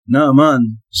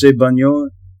Naamán se bañó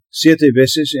 7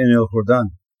 veces en el Jordán.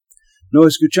 No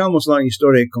escuchamos la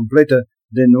historia completa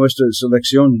de nuestra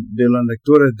selección de la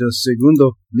lectura del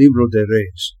segundo libro de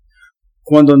Reyes.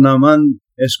 Cuando Naamán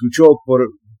escuchó por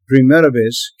primera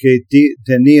vez que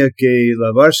tenía que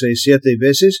lavarse 7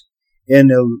 veces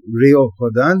en el río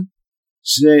Jordán,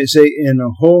 se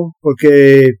enojó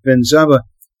porque pensaba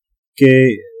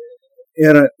que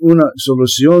era una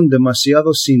solución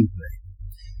demasiado simple.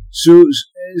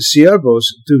 Sus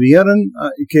siervos tuvieron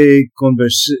que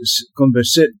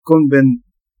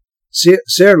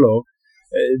convencerlo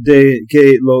de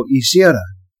que lo hiciera.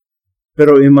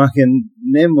 Pero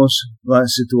imaginemos la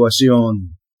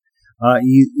situación. Ha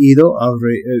ido al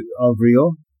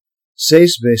río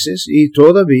 6 veces y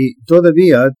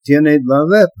todavía tiene la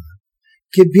lepra.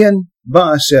 ¿Qué bien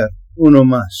va a hacer uno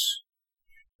más?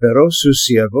 Pero sus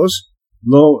siervos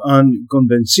lo han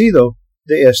convencido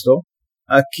de esto,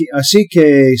 así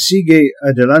que sigue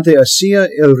adelante hacia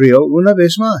el río una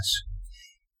vez más.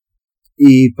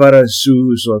 Y para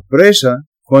su sorpresa,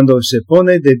 cuando se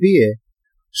pone de pie,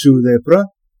 su lepra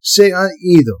se ha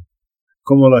ido.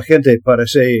 Como la gente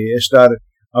parece estar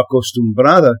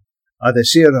acostumbrada a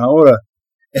decir ahora,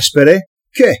 ¿esperé?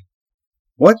 ¿Qué?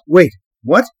 What? Wait,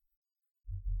 what?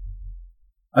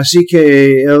 Así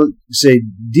que él se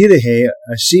dirige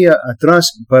hacia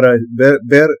atrás para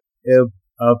ver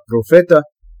al profeta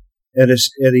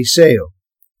Eliseo.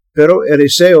 Pero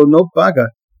Eliseo no paga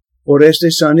por esta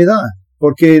sanidad,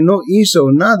 porque no hizo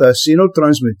nada sino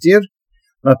transmitir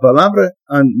la palabra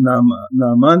a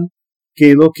Naamán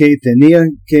que lo que tenía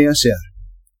que hacer.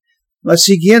 La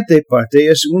siguiente parte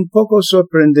es un poco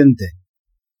sorprendente.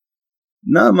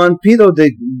 Naamán pide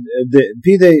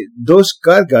 2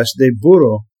 cargas de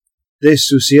burro de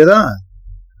suciedad.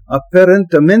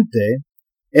 Aparentemente,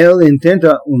 él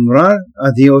intenta honrar a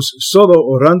Dios solo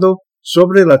orando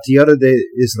sobre la tierra de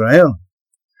Israel.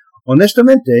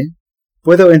 Honestamente,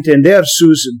 puedo entender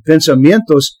sus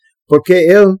pensamientos porque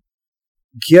él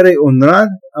quiere honrar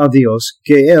a Dios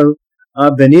que él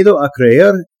ha venido a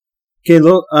creer que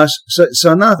lo has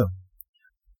sanado.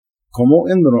 ¿Cómo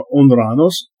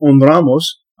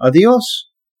honramos a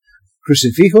Dios?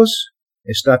 Crucifijos,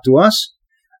 estatuas,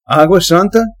 agua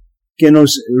santa que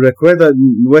nos recuerda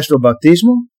nuestro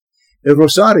bautismo, el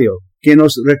rosario que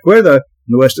nos recuerda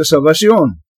nuestra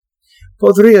salvación.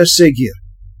 Podría seguir.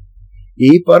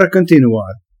 Y para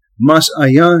continuar, más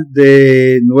allá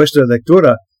de nuestra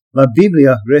lectura, la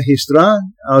Biblia registra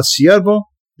al siervo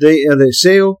de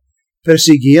Eliseo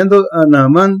persiguiendo a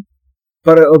Naamán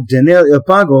para obtener el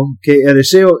pago que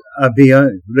Eliseo había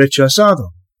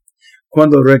rechazado.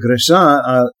 Cuando regresa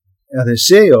a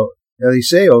Eliseo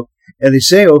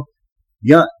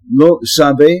ya lo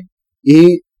sabe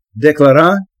y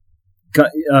declara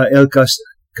el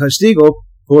castigo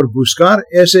por buscar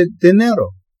ese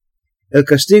dinero. El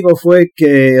castigo fue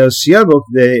que el siervo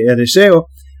de Eliseo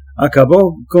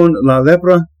acabó con la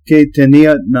lepra que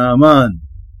tenía Naamán.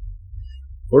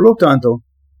 Por lo tanto,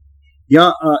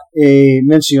 ya he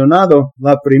mencionado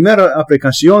la primera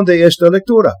aplicación de esta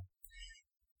lectura.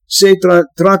 Se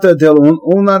trata de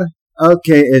honrar al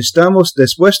que estamos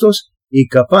dispuestos y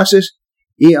capaces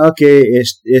y al que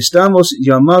estamos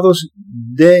llamados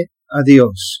a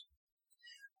Dios.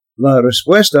 La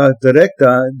respuesta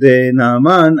directa de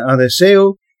Naamán a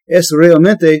Eliseo es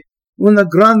realmente una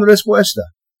gran respuesta.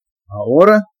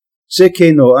 Ahora sé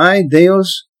que no hay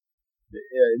Dios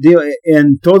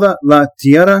en toda la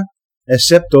tierra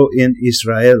excepto en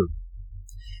Israel.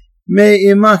 Me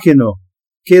imagino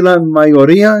que la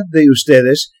mayoría de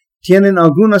ustedes tienen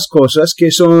algunas cosas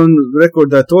que son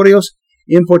recordatorios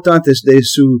importantes de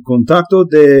su contacto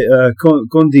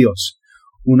con Dios.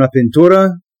 Una pintura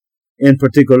en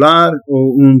particular,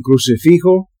 o un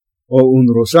crucifijo, o un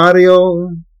rosario,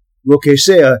 lo que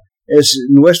sea, es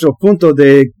nuestro punto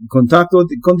de contacto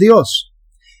con Dios.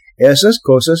 Esas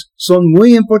cosas son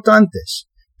muy importantes.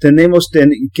 Tenemos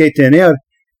que tener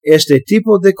este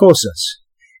tipo de cosas.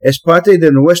 Es parte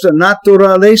de nuestra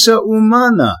naturaleza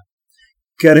humana.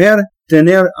 Querer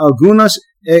tener algunas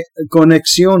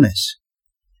conexiones.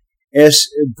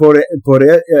 Es por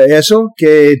eso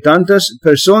que tantas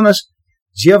personas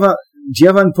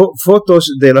llevan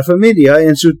fotos de la familia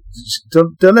en sus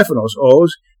teléfonos. O,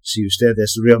 si usted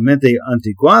es realmente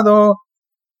anticuado,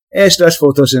 estas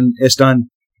fotos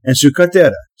están en su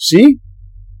cartera. ¿Sí?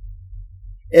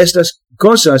 Estas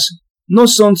cosas no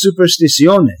son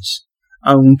supersticiones,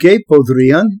 aunque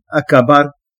podrían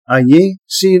acabar allí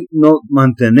si no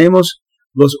mantenemos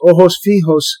los ojos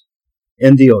fijos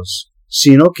en Dios,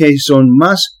 sino que son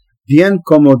más bien,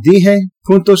 como dije,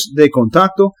 puntos de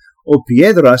contacto o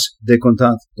piedras de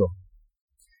contacto.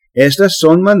 Estas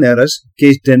son maneras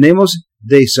que tenemos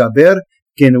de saber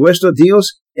que nuestro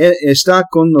Dios está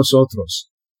con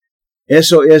nosotros.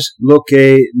 Eso es lo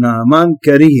que Naamán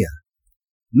quería.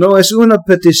 No es una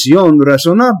petición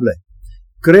razonable.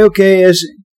 Creo que es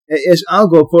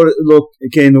algo por lo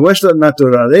que nuestra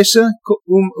naturaleza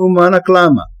humana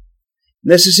clama.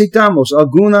 Necesitamos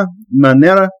alguna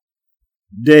manera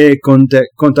de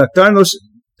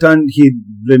contactarnos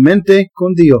tangiblemente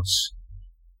con Dios.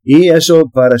 Y eso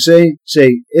parece ser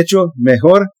hecho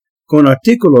mejor con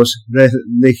artículos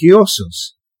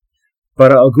religiosos.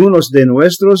 Para algunos de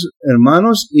nuestros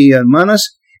hermanos y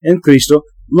hermanas en Cristo,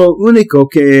 lo único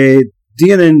que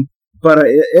tienen para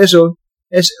eso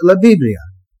es la Biblia.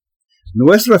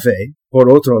 Nuestra fe,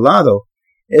 por otro lado,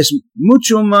 es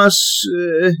mucho más,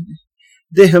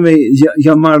 déjame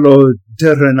llamarlo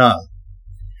terrenal.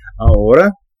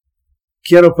 Ahora,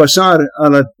 quiero pasar a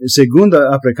la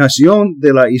segunda aplicación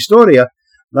de la historia,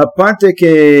 la parte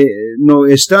que no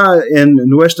está en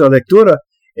nuestra lectura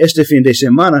este fin de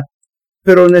semana,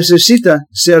 pero necesita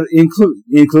ser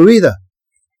incluida.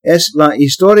 Es la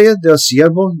historia del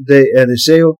siervo de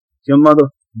Eliseo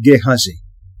llamado Gehazi.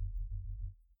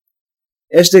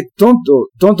 Este tonto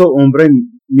hombre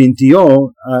mintió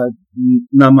a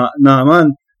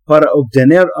Naamán para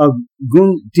obtener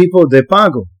algún tipo de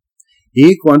pago.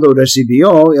 Y cuando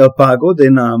recibió el pago de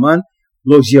Naamán,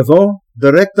 los llevó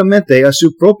directamente a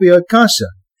su propia casa.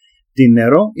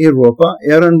 Dinero y ropa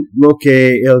eran lo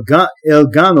que él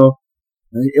ganó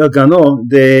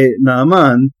de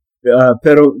Naamán,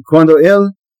 pero cuando él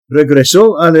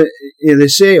regresó a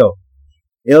Eliseo,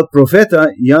 el profeta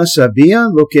ya sabía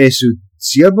lo que su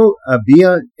siervo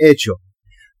había hecho.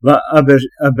 La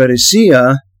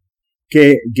avaricia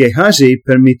que Gehazi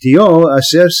permitió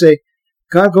hacerse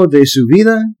cargo de su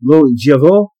vida lo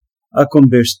llevó a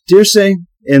convertirse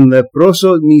en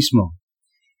leproso mismo.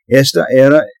 Este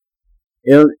era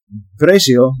el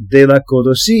precio de la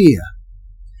codicia.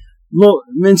 Lo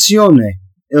mencioné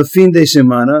el fin de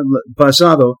semana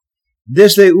pasado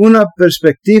desde una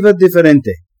perspectiva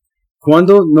diferente.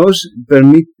 Cuando nos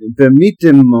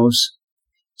permitimos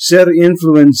ser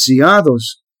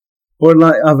influenciados por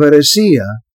la avaricia,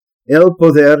 el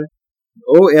poder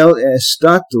o el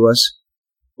estatus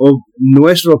o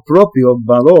nuestro propio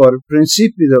valor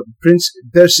percibido,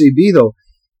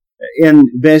 en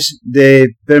vez de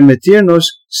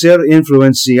permitirnos ser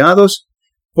influenciados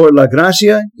por la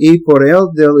gracia y por el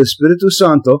del Espíritu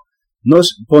Santo,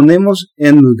 nos ponemos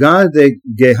en lugar de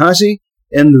Gehazi,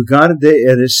 en lugar de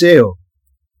Eliseo,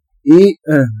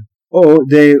 o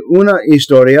de una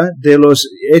historia de los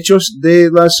hechos de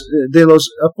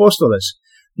los apóstoles.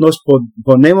 Nos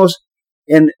ponemos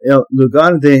en el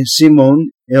lugar de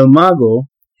Simón el mago,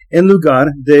 en lugar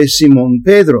de Simón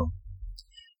Pedro.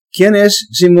 ¿Quién es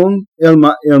Simón el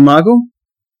mago?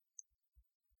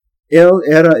 Él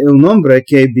era un hombre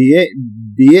que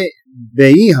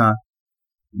veía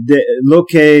de lo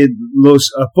que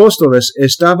los apóstoles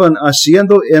estaban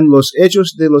haciendo en los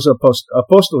hechos de los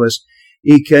apóstoles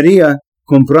y quería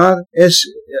comprar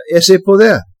ese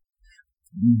poder.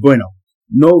 Bueno,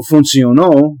 no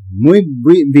funcionó muy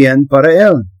bien para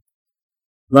él.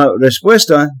 La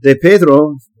respuesta de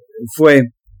Pedro fue: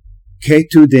 que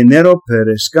tu dinero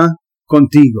perezca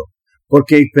contigo,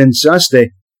 porque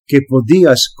pensaste que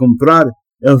podías comprar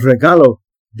el regalo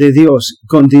de Dios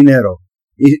con dinero.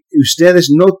 Y ustedes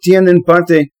no tienen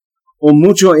parte o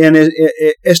mucho en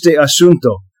este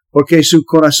asunto, porque su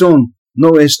corazón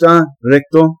no está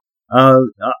recto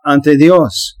ante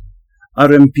Dios.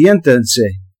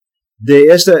 Arrepiéntense de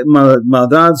esta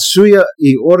maldad suya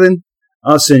y oren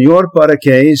al Señor para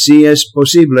que, si es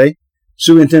posible,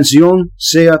 su intención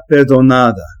sea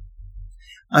perdonada.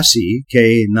 Así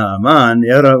que Naamán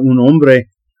era un hombre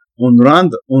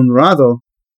honrado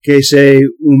que se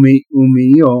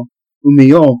humilló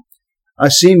a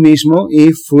sí mismo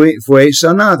y fue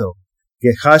sanado.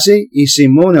 Gehazi y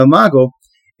Simón el mago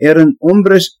eran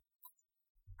hombres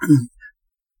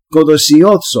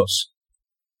codiciosos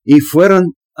y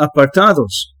fueron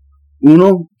apartados,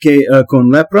 uno que con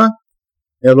lepra,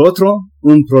 el otro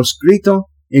un proscrito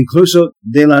incluso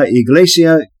de la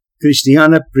iglesia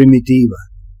cristiana primitiva.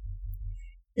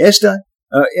 Esta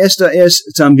es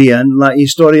también la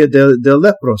historia del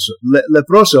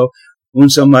leproso, un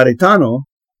samaritano,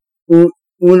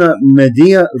 una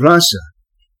media raza,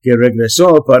 que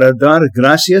regresó para dar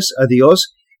gracias a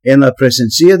Dios en la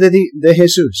presencia de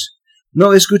Jesús.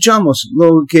 No escuchamos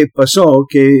lo que pasó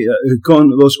con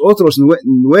los otros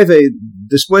 9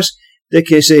 después de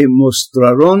que se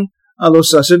mostraron a los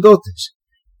sacerdotes.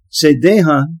 Se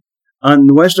deja a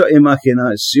nuestra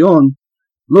imaginación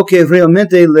lo que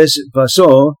realmente les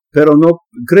pasó, pero no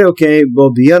creo que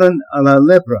volvieran a la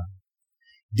lepra.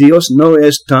 Dios no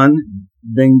es tan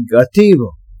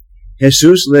vengativo.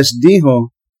 Jesús les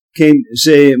dijo que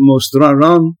se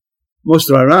mostrarán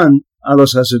a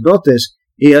los sacerdotes,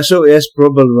 y eso es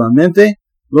probablemente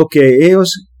lo que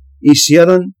ellos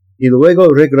hicieron, y luego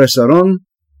regresaron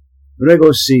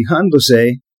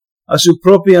regocijándose a sus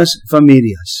propias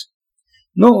familias.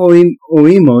 No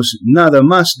oímos nada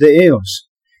más de ellos,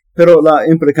 pero la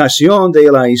implicación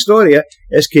de la historia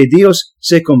es que Dios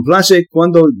se complace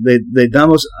cuando le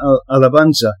damos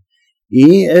alabanza.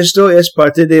 Y esto es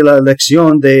parte de la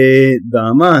lección de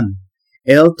Amán.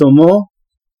 Él tomó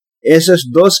esas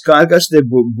 2 cargas de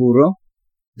burro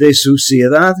de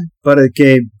suciedad para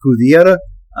que pudiera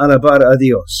alabar a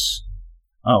Dios.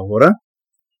 Ahora,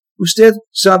 usted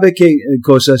sabe qué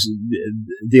cosas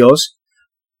Dios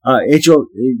ha hecho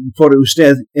por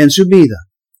usted en su vida.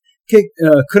 ¿Qué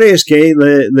crees que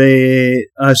le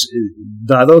has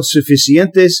dado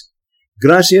suficientes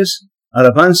gracias,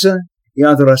 alabanza y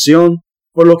adoración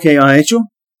por lo que ha hecho?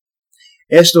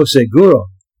 Estoy seguro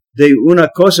de una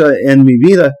cosa en mi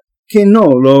vida que no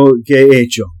lo que he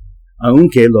hecho,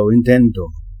 aunque lo intento.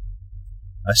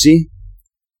 Así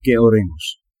que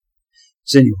oremos.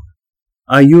 Señor,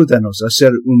 ayúdanos a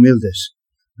ser humildes.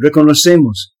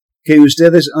 Reconocemos que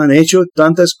ustedes han hecho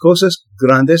tantas cosas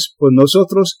grandes por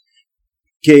nosotros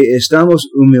que estamos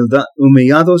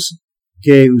humillados,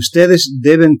 que ustedes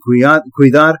deben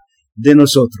cuidar de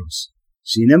nosotros.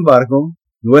 Sin embargo,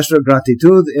 nuestra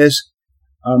gratitud es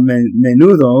a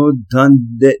menudo tan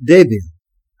débil.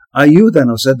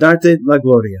 Ayúdanos a darte la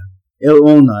gloria, el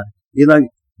honor y la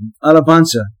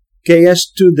alabanza, que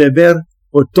es tu deber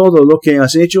por todo lo que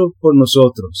has hecho por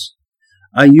nosotros.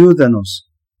 Ayúdanos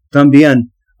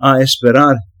también a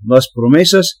esperar las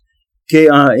promesas que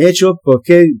ha hecho,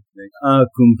 porque ha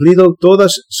cumplido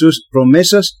todas sus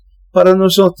promesas para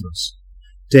nosotros.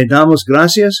 Te damos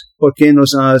gracias porque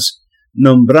nos has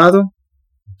nombrado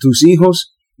tus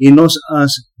hijos y nos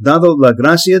has dado la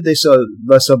gracia de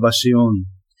la salvación.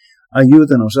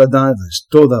 Ayúdanos a darles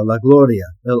toda la gloria,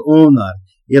 el honor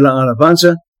y la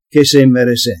alabanza que se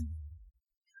merecen.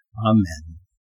 Amén.